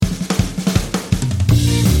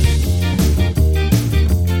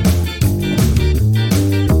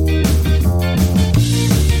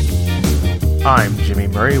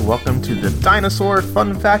Murray. Welcome to the Dinosaur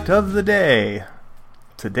Fun Fact of the Day.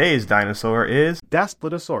 Today's dinosaur is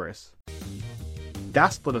Daspletosaurus.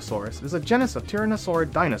 Daspletosaurus is a genus of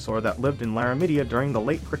tyrannosaurid dinosaur that lived in Laramidia during the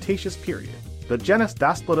late Cretaceous period. The genus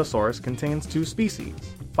Daspletosaurus contains two species.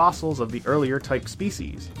 Fossils of the earlier type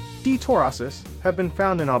species, D. torosus, have been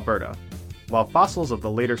found in Alberta, while fossils of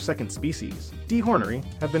the later second species, D. horneri,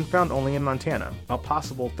 have been found only in Montana, a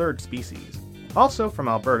possible third species. Also from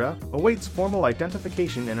Alberta awaits formal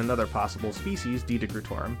identification in another possible species, D.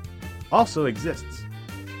 digitorum, also exists,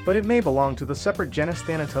 but it may belong to the separate genus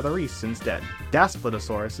Thanatotherese instead.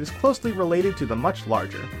 Daspletosaurus is closely related to the much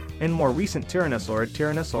larger and more recent tyrannosaurid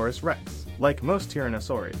Tyrannosaurus rex. Like most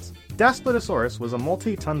tyrannosaurids, Daspletosaurus was a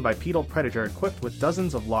multi-ton bipedal predator equipped with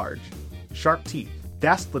dozens of large, sharp teeth.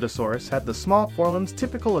 Daspletosaurus had the small forelimbs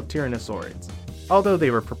typical of tyrannosaurids, although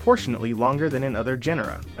they were proportionately longer than in other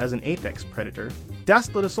genera. As an apex predator,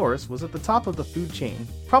 Daspletosaurus was at the top of the food chain,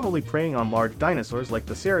 probably preying on large dinosaurs like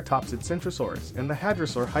the Ceratopsid Centrosaurus and the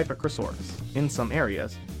Hadrosaur Hypacrosaurus. In some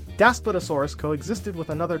areas, Daspletosaurus coexisted with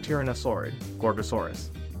another tyrannosaurid, Gorgosaurus,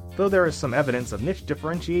 though there is some evidence of niche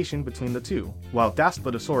differentiation between the two. While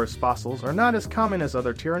Daspletosaurus fossils are not as common as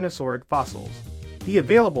other tyrannosaurid fossils, the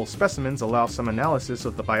available specimens allow some analysis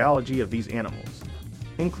of the biology of these animals,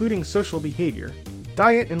 including social behavior,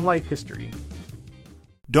 diet, and life history.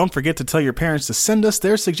 Don't forget to tell your parents to send us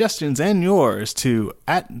their suggestions and yours to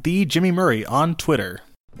 @TheJimmyMurray on Twitter.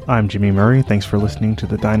 I'm Jimmy Murray. Thanks for listening to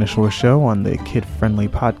The Dinosaur Show on the Kid Friendly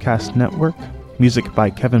Podcast Network. Music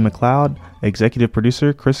by Kevin MacLeod. Executive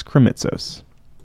producer Chris Kremitzos.